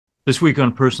This week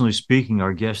on Personally Speaking,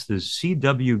 our guest is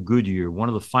C.W. Goodyear, one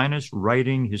of the finest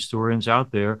writing historians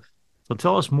out there. He'll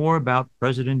tell us more about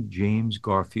President James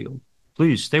Garfield.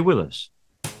 Please stay with us.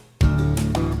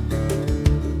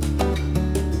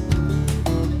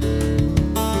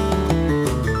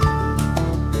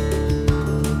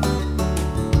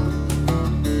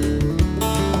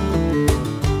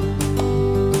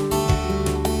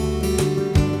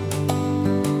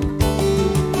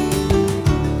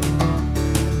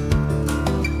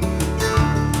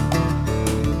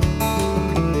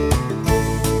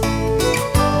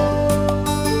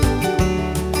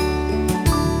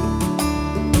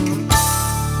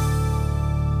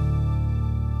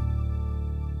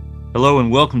 Hello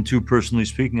and welcome to Personally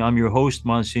Speaking. I'm your host,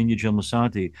 Monsignor Jim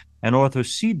Lisanti, and author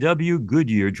C.W.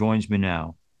 Goodyear joins me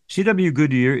now. C.W.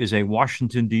 Goodyear is a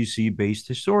Washington, D.C. based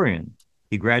historian.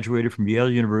 He graduated from Yale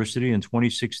University in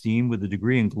 2016 with a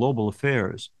degree in global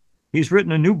affairs. He's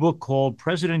written a new book called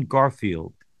President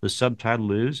Garfield. The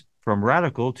subtitle is From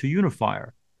Radical to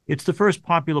Unifier. It's the first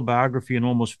popular biography in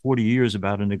almost 40 years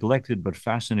about a neglected but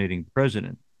fascinating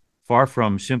president. Far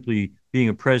from simply being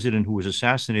a president who was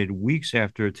assassinated weeks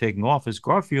after taking office,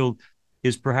 Garfield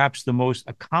is perhaps the most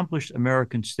accomplished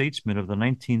American statesman of the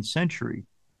 19th century.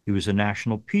 He was a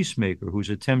national peacemaker whose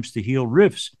attempts to heal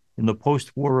rifts in the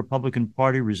post-war Republican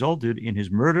Party resulted in his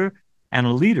murder, and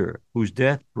a leader whose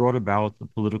death brought about the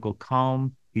political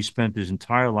calm he spent his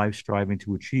entire life striving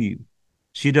to achieve.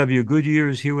 C.W. Goodyear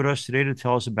is here with us today to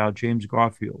tell us about James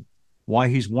Garfield, why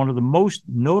he's one of the most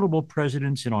notable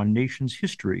presidents in our nation's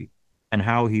history, and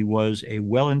how he was a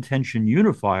well-intentioned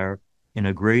unifier in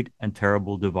a great and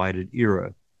terrible divided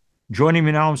era. Joining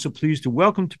me now, I'm so pleased to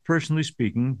welcome to Personally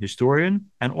Speaking historian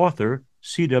and author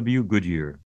C.W.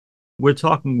 Goodyear. We're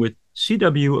talking with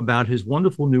C.W. about his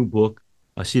wonderful new book,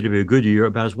 C.W. Goodyear,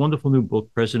 about his wonderful new book,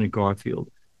 President Garfield.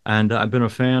 And I've been a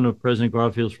fan of President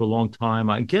Garfield for a long time,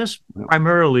 I guess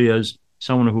primarily as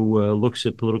someone who looks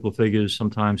at political figures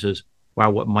sometimes as,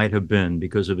 wow, what might have been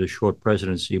because of his short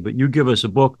presidency. But you give us a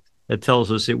book that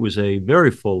tells us it was a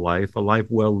very full life, a life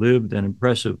well lived and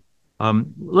impressive.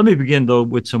 Let me begin, though,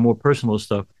 with some more personal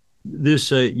stuff. This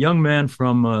young man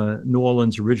from New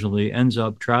Orleans originally ends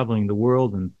up traveling the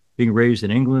world and being raised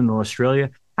in England and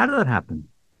Australia. How did that happen?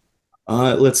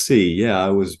 Let's see. Yeah, I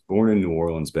was born in New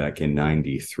Orleans back in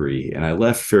 '93, and I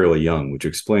left fairly young, which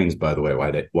explains, by the way,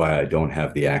 why I don't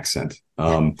have the accent.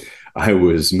 I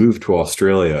was moved to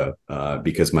Australia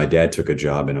because my dad took a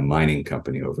job in a mining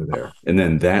company over there, and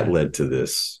then that led to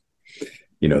this,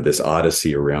 this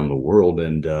odyssey around the world,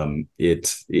 and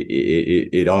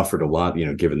it offered a lot.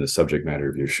 Given the subject matter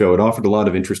of your show, it offered a lot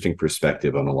of interesting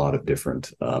perspective on a lot of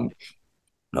different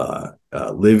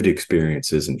lived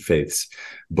experiences and faiths.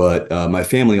 But my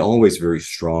family always very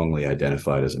strongly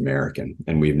identified as American,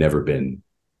 and we've never been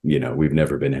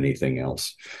anything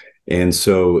else. And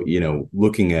so,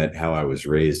 looking at how I was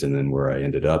raised and then where I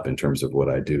ended up in terms of what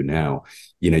I do now,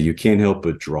 you can't help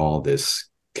but draw this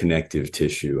connective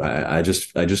tissue. I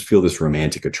just feel this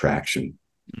romantic attraction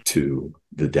to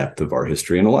the depth of our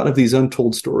history and a lot of these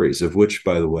untold stories, of which,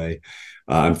 by the way,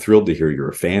 I'm thrilled to hear you're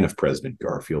a fan of President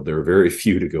Garfield. There are very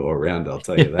few to go around, I'll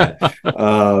tell you that.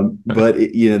 But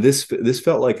this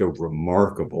felt like a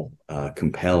remarkable,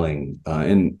 compelling,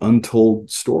 and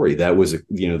untold story. That was,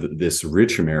 this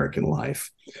rich American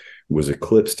life was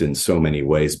eclipsed in so many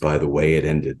ways by the way it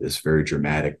ended. This very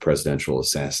dramatic presidential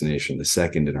assassination, the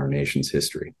second in our nation's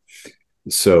history.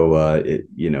 So,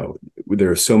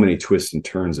 there are so many twists and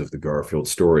turns of the Garfield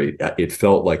story. It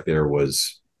felt like there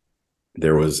was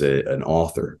an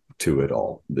author to it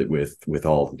all, with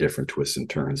all the different twists and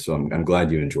turns. So I'm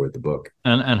glad you enjoyed the book.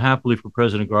 And happily for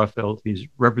President Garfield, he's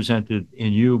represented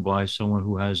in you by someone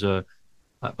who has a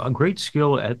great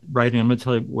skill at writing. I'm going to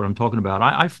tell you what I'm talking about.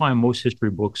 I find most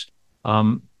history books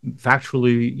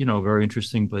factually, very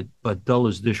interesting, but dull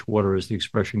as dishwater, as the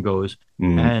expression goes.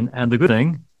 Mm. And the good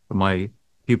thing for my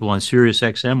people on Sirius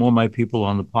XM or my people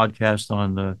on the podcast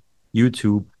on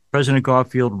YouTube, President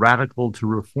Garfield, Radical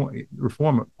to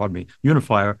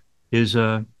Unifier, is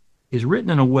written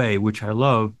in a way which I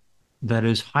love, that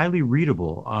is highly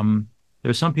readable. There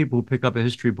are some people who pick up a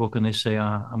history book and they say,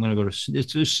 I'm going to go to,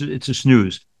 it's a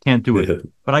snooze, can't do it.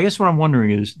 But I guess what I'm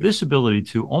wondering is this ability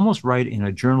to almost write in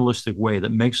a journalistic way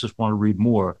that makes us want to read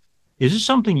more. Is this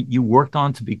something you worked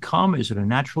on to become? Is it a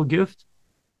natural gift?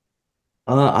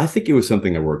 I think it was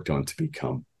something I worked on to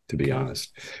become. To be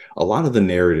honest, a lot of the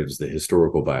narratives, the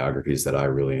historical biographies that I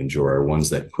really enjoy are ones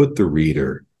that put the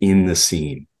reader in the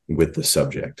scene with the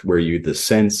subject, where the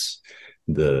sense,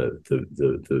 the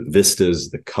vistas,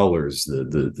 the colors,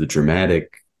 the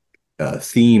dramatic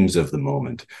themes of the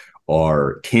moment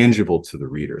are tangible to the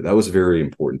reader. That was very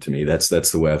important to me. That's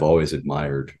the way I've always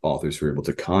admired authors who are able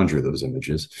to conjure those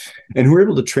images and who are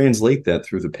able to translate that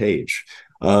through the page.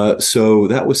 So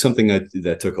that was something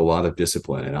that took a lot of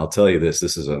discipline. And I'll tell you this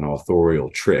is an authorial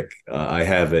trick.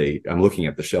 I'm looking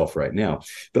at the shelf right now,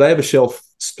 but I have a shelf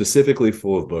specifically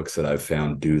full of books that I've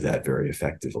found do that very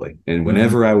effectively. And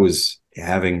whenever I was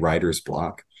having writer's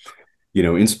block,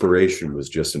 inspiration was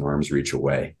just an arm's reach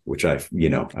away, which I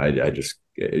just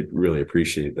really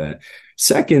appreciate that.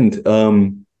 Second,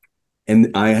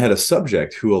 and I had a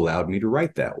subject who allowed me to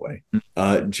write that way.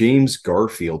 James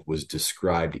Garfield was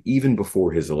described even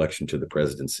before his election to the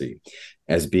presidency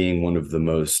as being one of the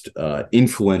most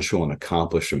influential and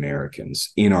accomplished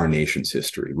Americans in our nation's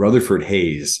history. Rutherford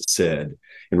Hayes said,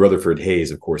 and Rutherford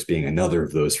Hayes, of course, being another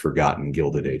of those forgotten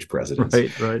Gilded Age presidents.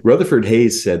 Right. Rutherford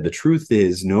Hayes said, the truth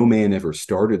is no man ever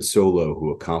started so low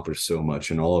who accomplished so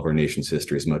much in all of our nation's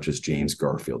history as much as James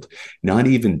Garfield, not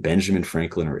even Benjamin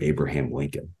Franklin or Abraham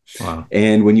Lincoln. Wow.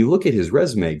 And when you look at his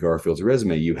resume, Garfield's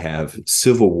resume, you have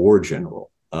Civil War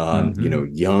general,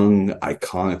 young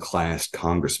iconoclast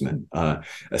congressman, a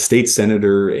state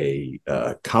senator, a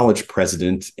college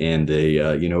president, and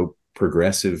a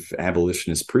progressive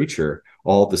abolitionist preacher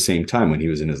all at the same time when he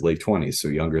was in his late 20s, so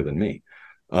younger than me.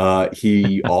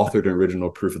 He authored an original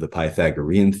proof of the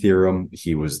Pythagorean theorem.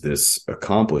 He was this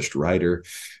accomplished writer,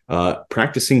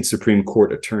 practicing Supreme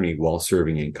Court attorney while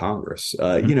serving in Congress.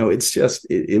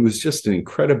 It was just an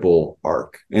incredible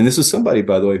arc. And this is somebody,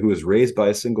 by the way, who was raised by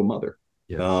a single mother.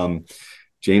 Yes.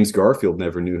 James Garfield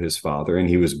never knew his father, and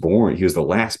he was the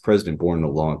last president born in a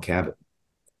log cabin.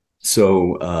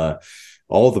 So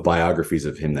all the biographies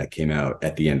of him that came out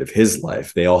at the end of his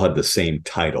life, they all had the same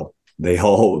title. They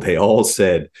all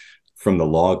said from the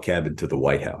log cabin to the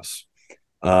White House.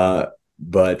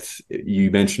 But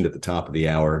you mentioned at the top of the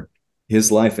hour, his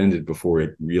life ended before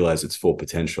it realized its full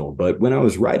potential. But when I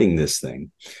was writing this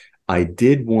thing, I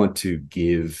did want to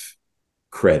give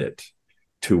credit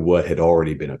to what had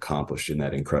already been accomplished in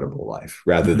that incredible life,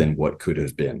 rather than what could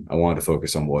have been. I wanted to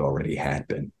focus on what already had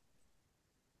been.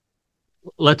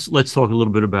 Let's talk a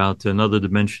little bit about another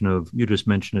dimension of, you just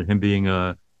mentioned it, him being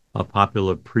a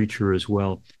popular preacher as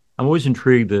well. I'm always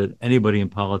intrigued that anybody in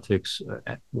politics,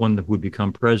 one that would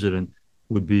become president,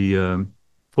 would be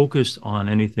focused on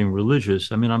anything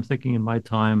religious. I mean, I'm thinking in my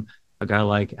time, a guy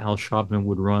like Al Sharpton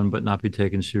would run but not be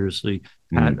taken seriously.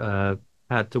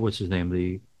 Pat, what's his name?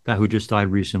 The guy who just died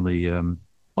recently.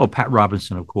 Pat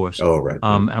Robinson, of course. Oh, right.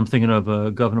 I'm thinking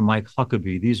of Governor Mike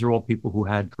Huckabee. These are all people who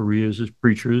had careers as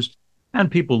preachers, and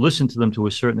people listened to them to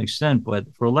a certain extent, but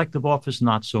for elective office,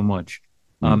 not so much.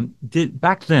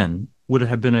 Back then, would it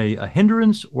have been a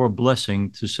hindrance or a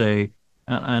blessing to say,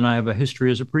 and I have a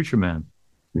history as a preacher man?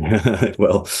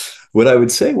 Well, what I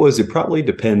would say was it probably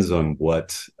depends on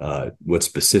what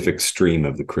specific stream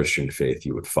of the Christian faith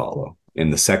you would follow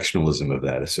and the sectionalism of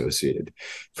that associated.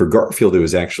 For Garfield, it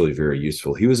was actually very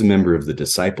useful. He was a member of the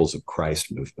Disciples of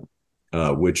Christ movement,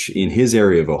 which in his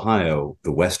area of Ohio,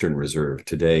 the Western Reserve,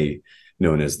 today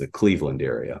known as the Cleveland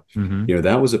area,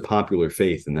 that was a popular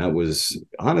faith. And that was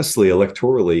honestly,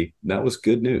 electorally, that was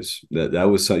good news. That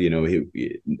was,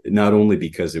 not only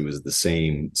because it was the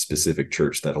same specific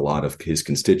church that a lot of his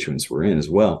constituents were in as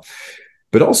well,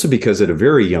 but also because at a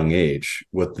very young age,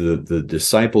 what the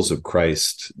Disciples of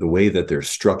Christ, the way that they're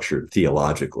structured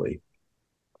theologically,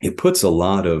 it puts a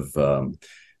lot of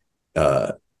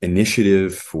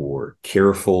initiative for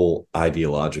careful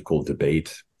ideological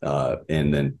debate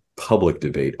and then public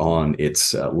debate on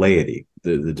its laity.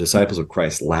 The Disciples of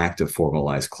Christ lacked a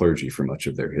formalized clergy for much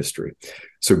of their history.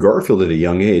 So Garfield, at a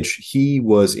young age, he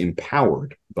was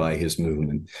empowered by his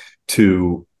movement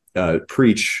to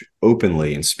preach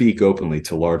openly and speak openly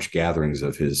to large gatherings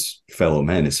of his fellow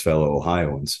men, his fellow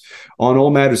Ohioans, on all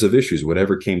matters of issues,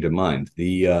 whatever came to mind.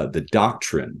 The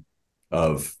doctrine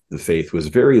of the faith was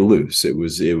very loose. It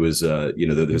was there's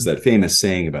that famous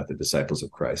saying about the Disciples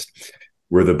of Christ: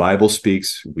 where the Bible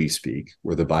speaks, we speak.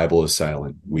 Where the Bible is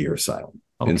silent, we are silent.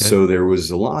 Okay. And so there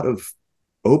was a lot of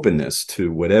openness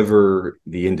to whatever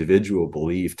the individual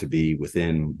believed to be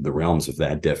within the realms of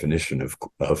that definition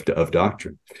of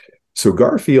doctrine. So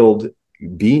Garfield,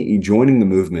 joining the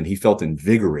movement, he felt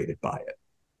invigorated by it.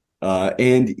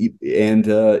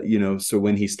 So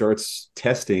when he starts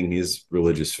testing his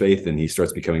religious faith and he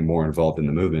starts becoming more involved in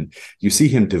the movement, you see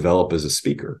him develop as a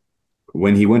speaker.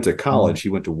 When he went to college, he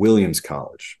went to Williams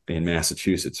College in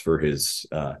Massachusetts for his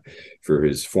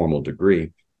formal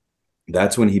degree.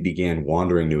 That's when he began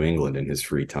wandering New England in his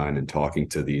free time and talking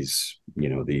to these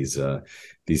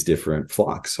different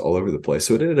flocks all over the place.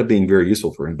 So it ended up being very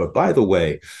useful for him. But by the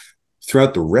way,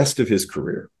 throughout the rest of his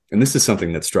career, and this is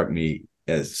something that struck me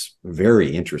as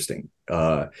very interesting.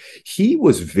 He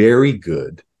was very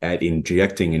good at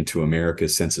injecting into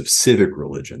America's sense of civic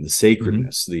religion, the Mm-hmm.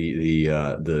 sacredness, the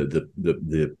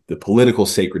political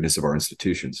sacredness of our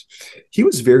institutions. He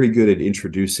was very good at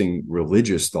introducing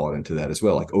religious thought into that as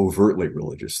well, like overtly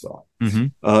religious thought.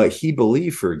 Mm-hmm. He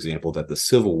believed, for example, that the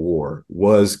Civil War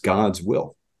was God's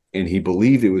will, and he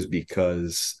believed it was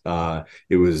because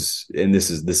it was, and this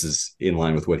is in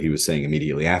line with what he was saying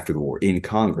immediately after the war in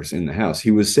Congress, in the House. He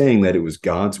was saying that it was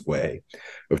God's way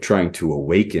of trying to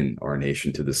awaken our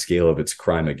nation to the scale of its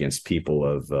crime against people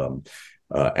of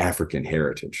African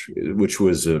heritage, which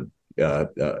was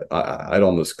I'd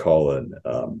almost call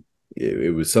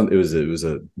it was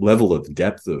a level of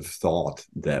depth of thought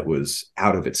that was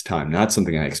out of its time, not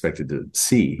something I expected to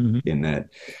see Mm-hmm. in that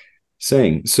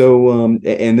saying. So,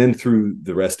 and then through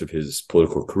the rest of his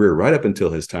political career, right up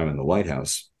until his time in the White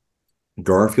House,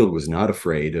 Garfield was not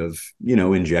afraid of,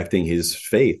 injecting his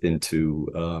faith into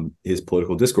his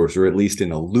political discourse, or at least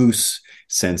in a loose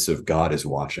sense of God is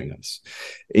watching us.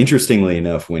 Interestingly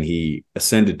enough, when he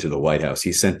ascended to the White House,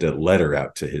 he sent a letter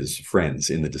out to his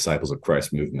friends in the Disciples of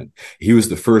Christ movement. He was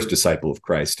the first disciple of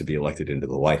Christ to be elected into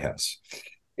the White House.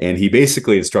 And he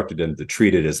basically instructed them to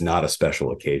treat it as not a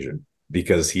special occasion,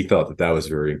 because he thought that that was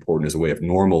very important as a way of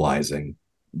normalizing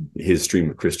his stream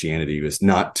of Christianity, was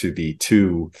not to be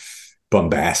too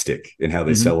bombastic in how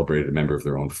they Mm-hmm. celebrated a member of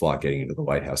their own flock getting into the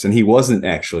White House. And he wasn't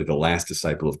actually the last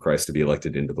disciple of Christ to be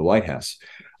elected into the White House.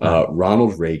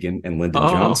 Ronald Reagan and Lyndon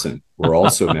Oh. Johnson were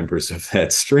also members of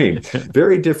that stream.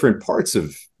 Very different parts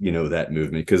of that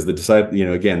movement, because the disciple,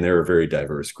 again, they're a very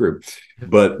diverse group.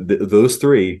 But those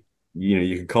three,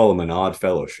 you could call them an odd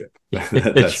fellowship.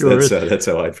 It sure is. That's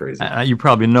how I'd phrase it. You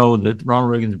probably know that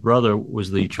Ronald Reagan's brother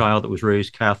was the child that was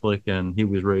raised Catholic, and he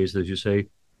was raised, as you say,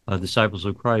 disciples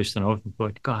of Christ. And I often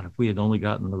thought, God, if we had only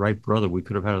gotten the right brother, we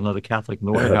could have had another Catholic in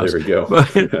the White House. There we go.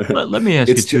 But let me ask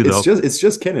you too, though. It's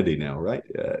just Kennedy now, right?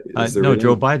 Is there No, anyone?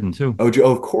 Joe Biden too. Oh,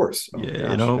 Joe, of course. Oh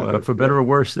Yeah, gosh. for better or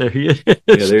worse, there he is. Yeah,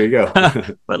 there you go.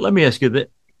 But let me ask you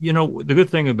that. The good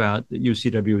thing about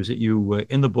UCW is that you,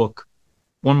 in the book,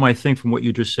 one might think from what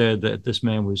you just said that this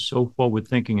man was so forward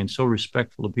thinking and so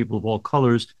respectful of people of all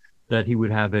colors that he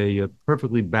would have a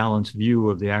perfectly balanced view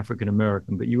of the African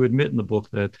American. But you admit in the book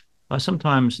that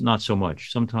sometimes not so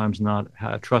much, sometimes not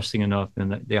trusting enough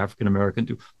in the African American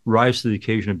to rise to the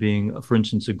occasion of being, for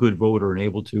instance, a good voter and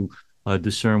able to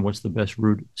discern what's the best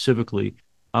route civically.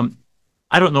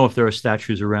 I don't know if there are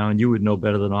statues around. You would know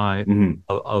better than I Mhm.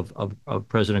 of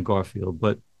President Garfield,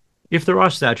 but if there are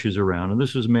statues around, and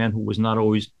this was a man who was not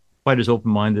always quite as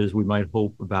open-minded as we might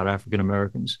hope about African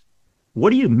Americans, what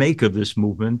do you make of this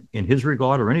movement in his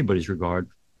regard or anybody's regard,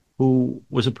 who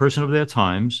was a person of their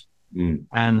times Mm.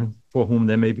 and for whom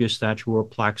there may be a statue or a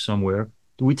plaque somewhere?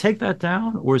 Do we take that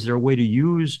down, or is there a way to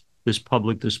use this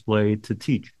public display to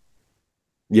teach?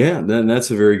 Yeah,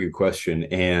 that's a very good question.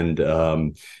 And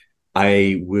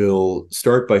I will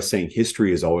start by saying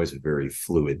history is always a very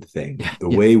fluid thing. Yeah, The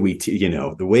yeah. way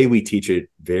the way we teach it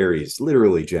varies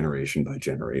literally generation by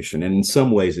generation. And in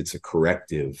some ways, it's a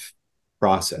corrective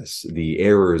process. The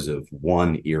errors of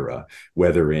one era,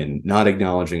 whether in not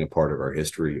acknowledging a part of our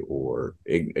history or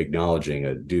acknowledging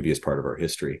a dubious part of our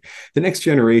history, the next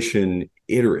generation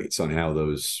iterates on how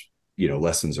those,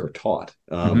 lessons are taught.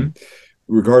 Mm-hmm.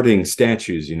 Regarding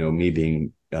statues, me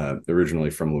being originally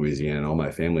from Louisiana, and all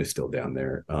my family's still down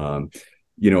there. A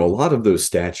lot of those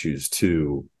statues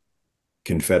to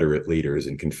Confederate leaders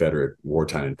and Confederate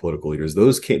wartime and political leaders,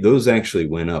 those actually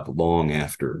went up long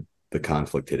after the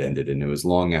conflict had ended, and it was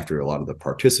long after a lot of the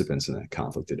participants in that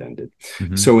conflict had ended.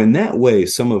 Mm-hmm. So in that way,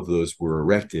 some of those were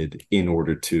erected in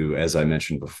order to, as I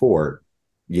mentioned before,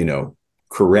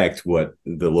 correct what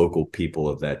the local people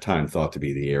of that time thought to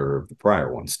be the error of the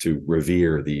prior ones, to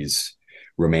revere these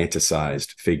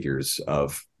romanticized figures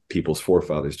of people's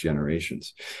forefathers'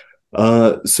 generations.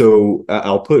 So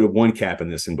I'll put one cap in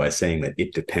this, and by saying that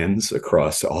it depends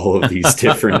across all of these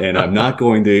different, and I'm not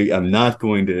going to Not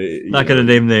going to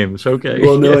name names. Okay.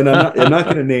 well, no, and I'm not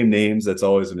going to name names. That's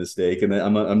always a mistake. And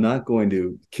I'm not going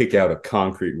to kick out a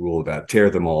concrete rule about tear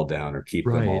them all down or keep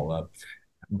them Right. all up.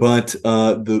 But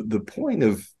the point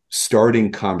of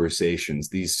starting conversations,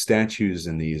 these statues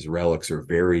and these relics are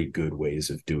very good ways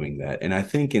of doing that. And I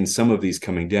think in some of these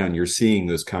coming down, you're seeing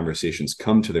those conversations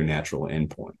come to their natural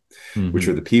endpoint, which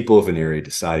Mm-hmm. are the people of an area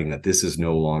deciding that this is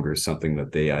no longer something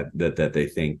that they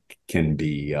think can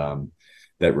be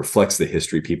that reflects the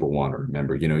history people want to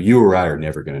remember. You or I are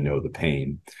never going to know the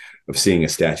pain of seeing a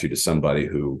statue to somebody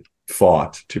who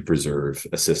fought to preserve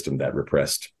a system that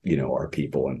repressed, our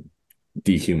people and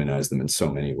dehumanized them in so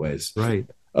many ways. Right.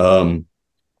 Um,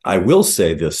 I will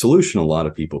say the solution a lot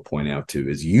of people point out to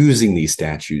is using these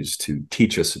statues to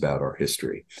teach us about our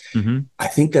history. Mm-hmm. I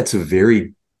think that's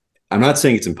I'm not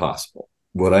saying it's impossible.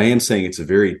 What I am saying, it's a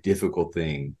very difficult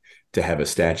thing to have a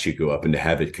statue go up and to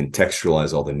have it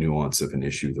contextualize all the nuance of an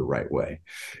issue the right way.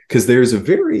 Because there's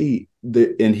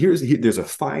there's a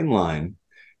fine line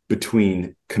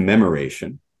between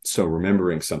commemoration, so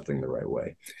remembering something the right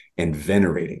way, and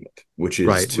venerating it, which is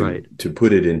Right, right. to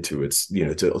put it into its,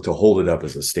 to hold it up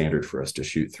as a standard for us to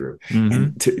shoot through. Mm-hmm.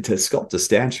 And to sculpt a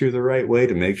statue the right way,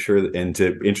 to make sure and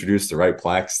to introduce the right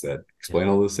plaques that explain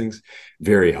all those things,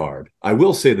 very hard. I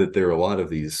will say that there are a lot of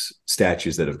these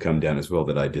statues that have come down as well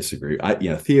that I disagree.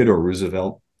 Theodore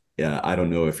Roosevelt, I don't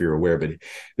know if you're aware, but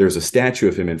there's a statue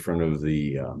of him in front of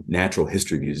the Natural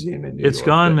History Museum in New It's York.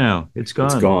 gone now. It's It's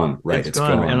gone. gone, right? It's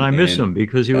And gone. I miss And him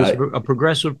because he was uh, a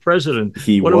progressive president.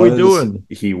 he What are we was, doing?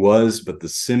 he was, but the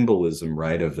symbolism,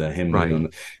 right, of the him Right. on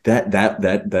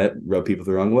that rubbed people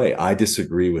the wrong way. I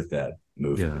disagree with that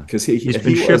movement Yeah. because He's been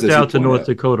he was, shipped as you out to point North out,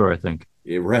 Dakota, I think.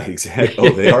 yeah, right, exactly.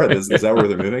 Oh, they are. Is that where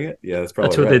they're moving it? Yeah, that's That's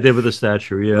probably what they right. did with the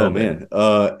statue. Oh Yeah.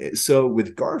 man. So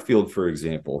with Garfield, for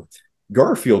example,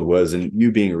 Garfield was, and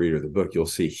you being a reader of the book, you'll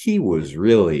see he was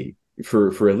really,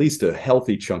 for at least a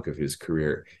healthy chunk of his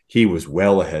career, he was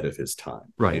well ahead of his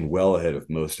time Right. and well ahead of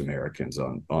most Americans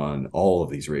on all of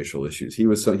these racial issues. He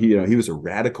was a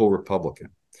radical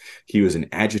Republican. He was an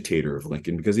agitator of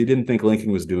Lincoln because he didn't think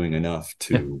Lincoln was doing enough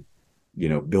Yeah. to,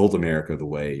 build America the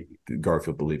way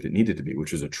Garfield believed it needed to be,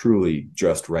 which is a truly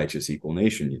just, righteous, equal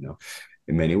nation,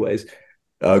 in many ways.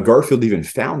 Garfield even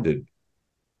founded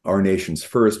our nation's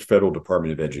first federal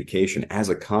Department of Education as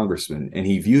a congressman, and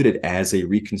he viewed it as a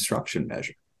Reconstruction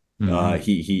measure. Mm-hmm.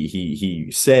 He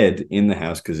said in the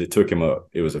House, because it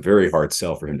was a very hard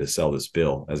sell for him to sell this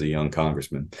bill as a young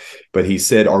congressman, but he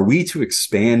said, "Are we to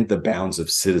expand the bounds of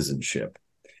citizenship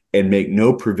and make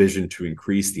no provision to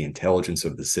increase the intelligence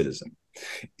of the citizen?"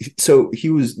 So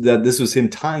this was him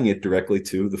tying it directly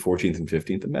to the 14th and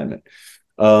 15th Amendment.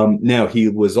 Now he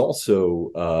was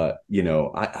also,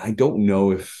 I don't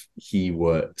know if he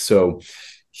was, so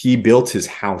he built his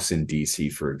house in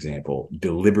DC, for example,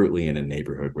 deliberately in a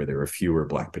neighborhood where there were fewer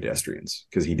Black pedestrians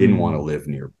because he didn't want to live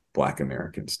near Black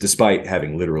Americans, despite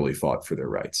having literally fought for their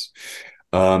rights.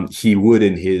 He would,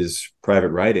 in his private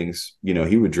writings,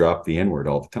 he would drop the N-word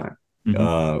all the time.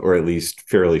 Mm-hmm. Or at least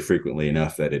fairly frequently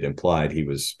enough that it implied he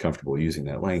was comfortable using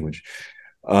that language.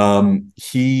 And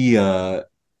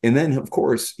then, of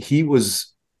course, he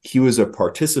was a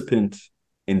participant,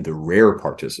 and the rare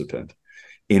participant,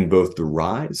 in both the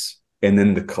rise and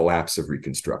then the collapse of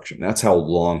Reconstruction. That's how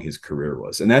long his career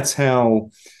was, and that's how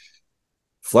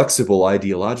flexible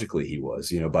ideologically he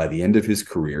was. By the end of his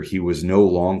career, he was no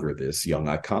longer this young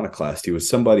iconoclast. He was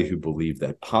somebody who believed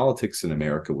that politics in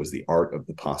America was the art of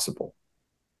the possible.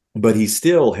 But he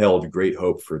still held great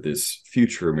hope for this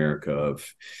future America of,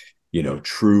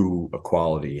 true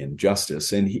equality and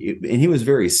justice. And he was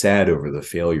very sad over the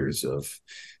failures of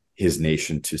his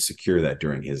nation to secure that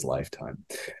during his lifetime.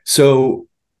 So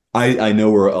I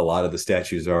know where a lot of the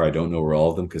statues are. I don't know where all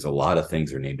of them, because a lot of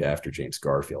things are named after James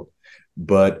Garfield.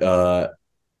 But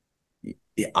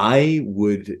I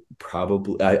would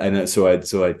probably,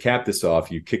 I'd cap this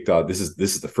off. You kicked off. This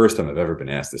is the first time I've ever been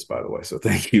asked this, by the way. So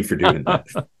thank you for doing that.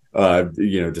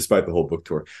 Despite the whole book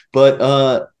tour.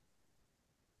 But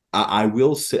I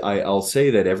will say, I'll say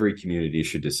that every community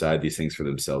should decide these things for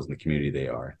themselves in the community they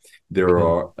are.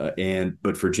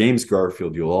 But for James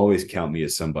Garfield, you'll always count me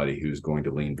as somebody who's going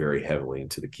to lean very heavily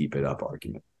into the keep it up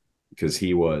argument, because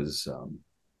he was,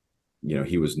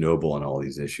 he was noble on all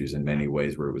these issues in many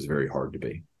ways where it was very hard to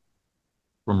be.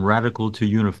 From radical to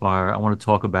unifier, I want to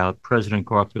talk about President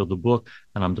Garfield, the book,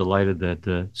 and I'm delighted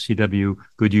that C.W.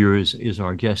 Goodyear is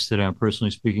our guest today. I'm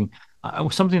personally speaking.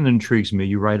 Something that intrigues me,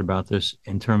 you write about this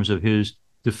in terms of his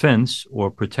defense or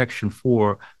protection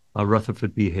for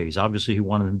Rutherford B. Hayes. Obviously, he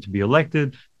wanted him to be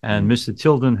elected, and Mr.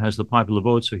 Tilden has the popular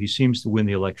vote, so he seems to win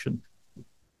the election.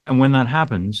 And when that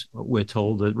happens, we're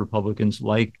told that Republicans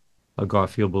like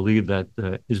Garfield believe that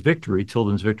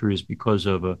Tilden's victory, is because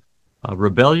of a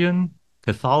rebellion,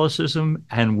 Catholicism,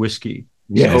 and whiskey.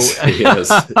 Yes, so,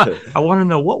 yes. I want to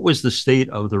know, what was the state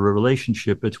of the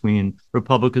relationship between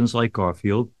Republicans like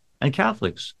Garfield and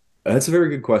Catholics? That's a very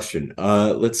good question.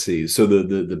 Let's see. So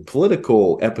the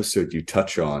political episode you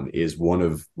touch on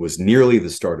was nearly the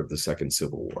start of the Second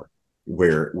Civil War,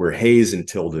 where Hayes and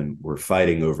Tilden were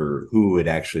fighting over who had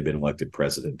actually been elected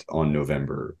president in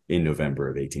November of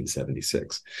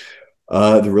 1876.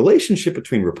 The relationship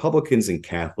between Republicans and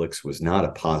Catholics was not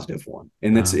a positive one,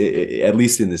 and that's at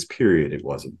least in this period it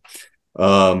wasn't.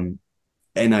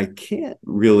 and I can't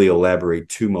really elaborate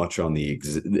too much on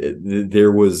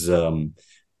there was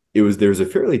there's a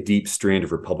fairly deep strand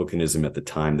of republicanism at the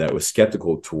time that was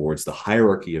skeptical towards the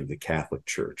hierarchy of the Catholic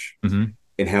Church Mm-hmm.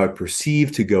 and how it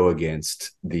perceived to go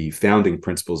against the founding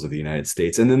principles of the United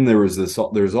States. And then there's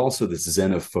also this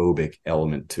xenophobic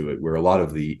element to it, where a lot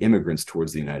of the immigrants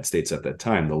towards the United States at that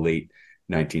time, the late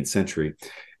 19th century,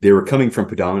 they were coming from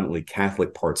predominantly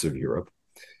Catholic parts of Europe.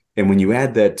 And when you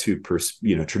add that to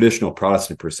traditional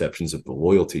Protestant perceptions of the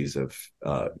loyalties of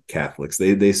Catholics,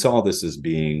 they saw this as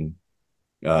being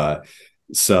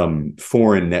some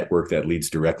foreign network that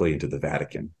leads directly into the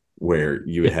Vatican, where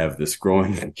you would have this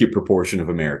growing proportion of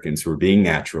Americans who are being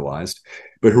naturalized,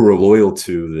 but who are loyal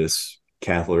to this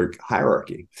Catholic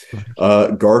hierarchy.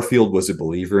 Garfield was a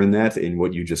believer in that, and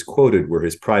what you just quoted were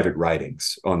his private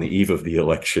writings on the eve of the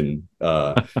election,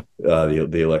 the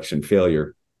election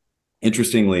failure.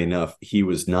 Interestingly enough, he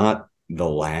was not the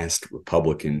last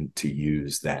Republican to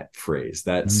use that phrase.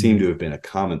 That seemed to have been a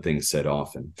common thing said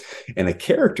often. And a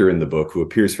character in the book who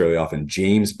appears fairly often,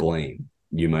 James Blaine,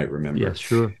 you might remember. Yes,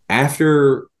 sure.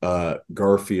 After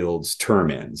Garfield's term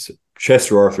ends,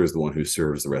 Chester Arthur is the one who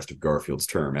serves the rest of Garfield's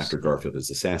term after Garfield is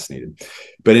assassinated.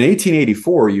 But in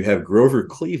 1884, you have Grover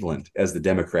Cleveland as the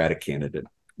Democratic candidate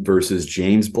versus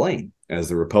James Blaine as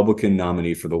the Republican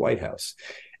nominee for the White House.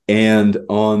 And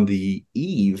on the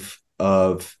eve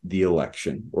of the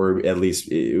election, or at least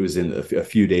it was in a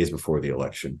few days before the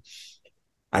election,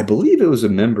 I believe it was a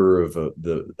member of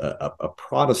a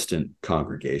Protestant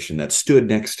congregation that stood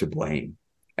next to Blaine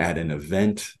at an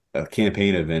event, a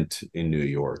campaign event in New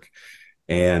York.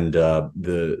 And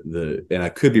and I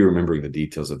could be remembering the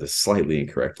details of this slightly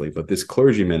incorrectly, but this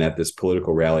clergyman at this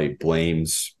political rally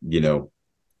blames,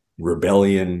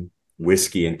 rebellion,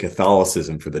 whiskey, and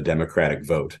Catholicism for the Democratic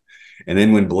vote. And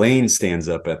then when Blaine stands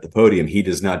up at the podium, he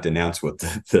does not denounce what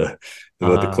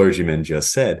what the clergyman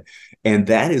just said. And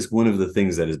that is one of the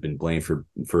things that has been blamed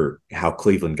for how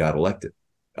Cleveland got elected.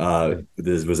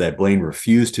 This was that Blaine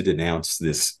refused to denounce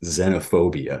this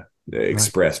xenophobia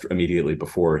expressed immediately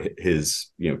before his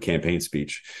campaign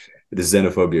speech, the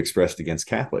xenophobia expressed against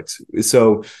Catholics.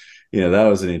 So, that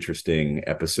was an interesting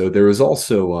episode. There was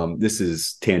also, this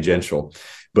is tangential,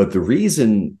 but the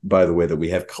reason, by the way, that we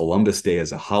have Columbus Day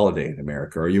as a holiday in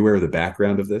America, are you aware of the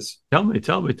background of this? Tell me.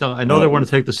 I know they want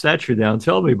to take the statue down.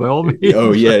 Tell me, by all means.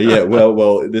 Oh, yeah.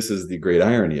 Well, this is the great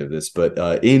irony of this. But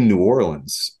in New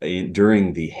Orleans,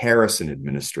 during the Harrison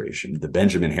administration, the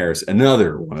Benjamin Harrison,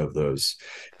 another one of those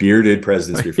bearded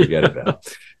presidents we forget about,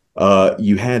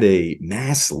 you had a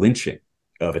mass lynching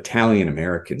of Italian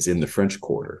Americans in the French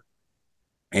Quarter.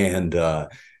 And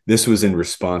this was in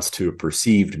response to a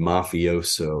perceived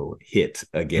mafioso hit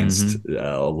against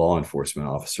a law enforcement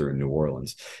officer in New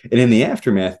Orleans. And in the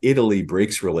aftermath, Italy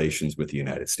breaks relations with the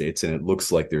United States, and it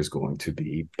looks like there's going to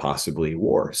be possibly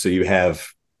war. So you have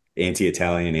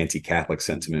anti-Italian, anti-Catholic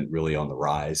sentiment really on the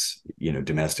rise,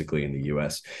 domestically in the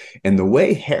U.S. And the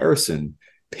way Harrison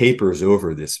papers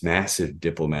over this massive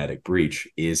diplomatic breach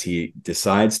is he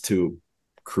decides to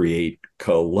create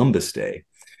Columbus Day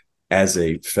as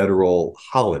a federal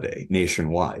holiday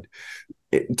nationwide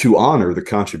to honor the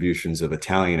contributions of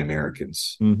Italian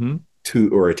Americans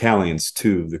or Italians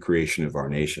to the creation of our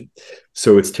nation.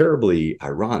 So it's terribly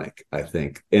ironic, I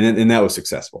think, and that was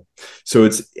successful. So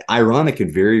it's ironic and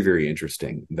very, very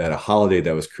interesting that a holiday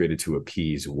that was created to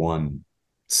appease one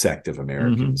sect of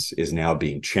Americans is now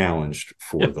being challenged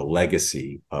for the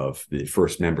legacy of the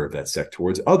first member of that sect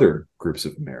towards other groups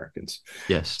of Americans.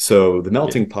 Yes. So the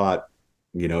melting pot,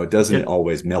 it doesn't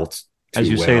always melt too as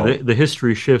you well. say, the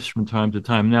history shifts from time to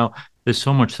time. Now, there's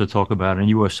so much to talk about, and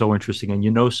you are so interesting, and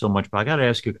you know so much. But I got to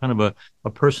ask you kind of a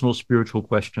personal, spiritual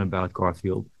question about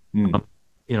Garfield.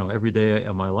 Every day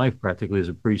of my life, practically as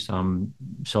a priest, I'm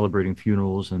celebrating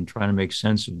funerals and trying to make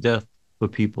sense of death for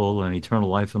people and eternal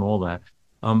life and all that.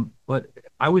 But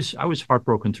I was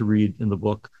heartbroken to read in the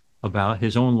book about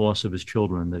his own loss of his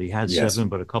children, that he had 7,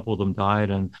 but a couple of them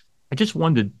died. And I just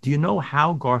wondered, do you know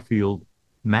how Garfield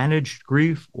managed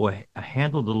grief or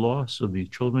handled the loss of the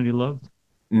children he loved?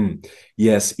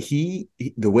 Yes, the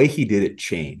way he did it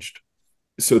changed.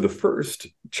 So the first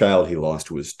child he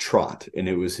lost was Trot, and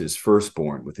it was his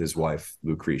firstborn with his wife,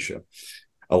 Lucretia.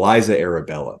 Eliza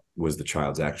Arabella was the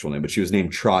child's actual name, but she was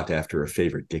named Trot after a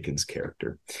favorite Dickens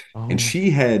character. And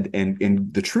she had,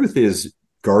 and the truth is,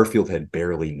 Garfield had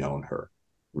barely known her.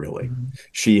 Really.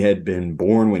 She had been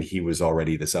born when he was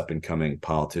already this up-and-coming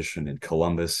politician in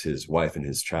Columbus. His wife and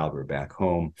his child were back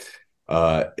home.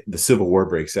 The Civil War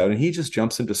breaks out, and he just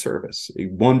jumps into service.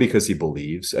 One, because he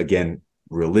believes, again,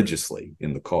 religiously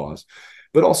in the cause,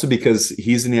 but also because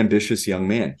he's an ambitious young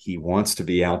man. He wants to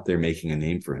be out there making a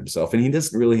name for himself, and he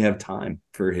doesn't really have time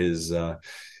for his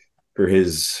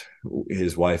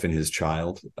wife and his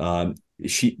child.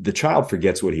 The child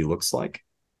forgets what he looks like,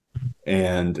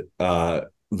 and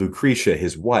Lucretia,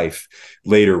 his wife,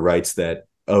 later writes that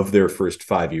of their first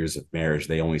 5 years of marriage,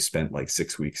 they only spent like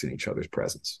 6 weeks in each other's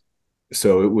presence.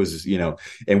 So it was,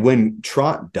 and when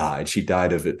Trot died, she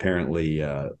died of apparently,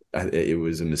 it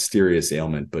was a mysterious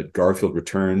ailment, but Garfield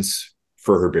returns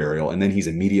for her burial, and then he's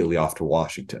immediately off to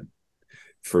Washington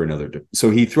for another. So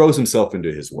he throws himself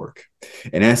into his work.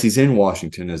 And as he's in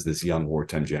Washington as this young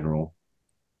wartime general,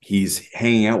 he's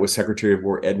hanging out with Secretary of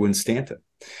War Edwin Stanton.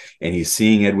 And he's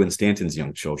seeing Edwin Stanton's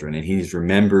young children, and he's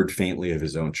remembered faintly of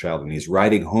his own child. And he's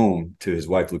writing home to his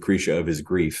wife, Lucretia, of his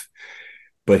grief.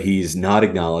 But he's not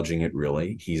acknowledging it,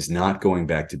 really. He's not going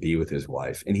back to be with his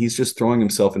wife. And he's just throwing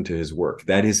himself into his work.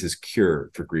 That is his cure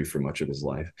for grief for much of his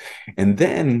life. And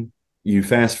then you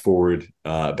fast forward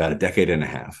about a decade and a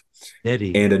half.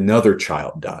 Nettie. And another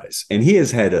child dies. And he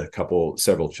has had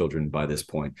several children by this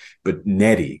point. But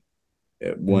Nettie,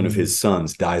 one of his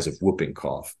sons, dies of whooping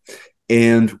cough.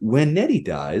 And when Nettie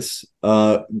dies,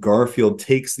 Garfield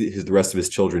takes the rest of his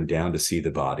children down to see the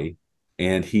body.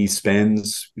 And he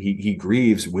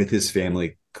grieves with his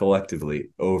family collectively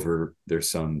over their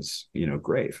son's,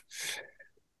 grave.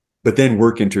 But then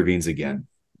work intervenes again,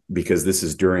 because this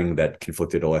is during that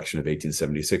conflicted election of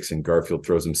 1876, and Garfield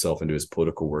throws himself into his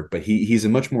political work. But he's a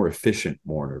much more efficient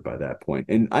mourner by that point.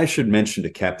 And I should mention, to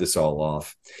cap this all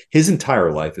off, his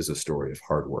entire life is a story of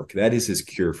hard work. That is his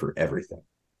cure for everything.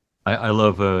 I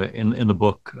love in the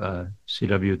book,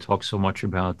 C.W. talks so much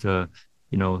about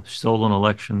stolen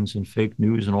elections and fake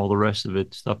news and all the rest of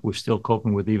it, stuff we're still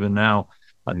coping with even now.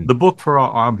 The book for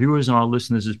our viewers and our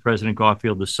listeners is President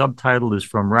Garfield. The subtitle is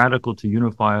From Radical to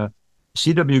Unifier.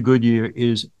 C.W. Goodyear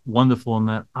is wonderful in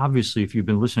that, obviously, if you've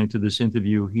been listening to this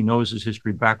interview, he knows his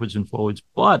history backwards and forwards,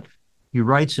 but he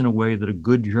writes in a way that a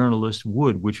good journalist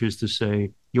would, which is to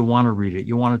say, you want to read it.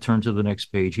 You want to turn to the next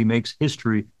page. He makes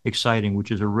history exciting,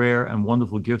 which is a rare and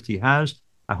wonderful gift he has.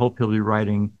 I hope he'll be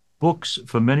writing books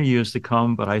for many years to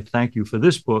come, but I thank you for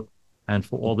this book and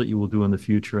for all that you will do in the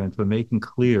future, and for making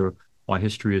clear why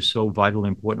history is so vitally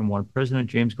important, and why President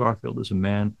James Garfield is a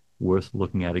man worth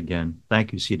looking at again.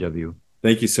 Thank you, C.W.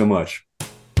 Thank you so much.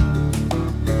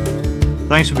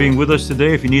 Thanks for being with us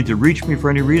today. If you need to reach me for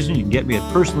any reason, you can get me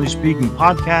at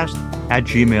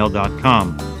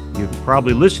personallyspeakingpodcast@gmail.com. You've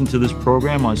probably listened to this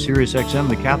program on SiriusXM,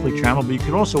 the Catholic channel, but you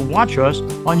can also watch us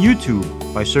on YouTube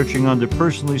by searching under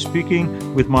Personally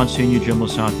Speaking with Monsignor Jim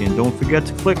Lisante. And don't forget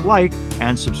to click like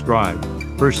and subscribe.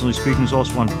 Personally Speaking is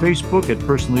also on Facebook at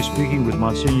Personally Speaking with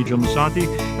Monsignor Jim Lisante,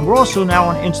 and we're also now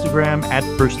on Instagram at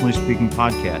Personally Speaking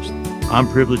Podcast. I'm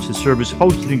privileged to serve as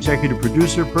host and executive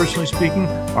producer, Personally Speaking.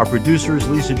 Our producer is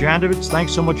Lisa Jandovitz.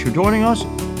 Thanks so much for joining us.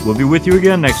 We'll be with you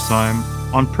again next time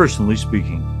on Personally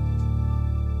Speaking.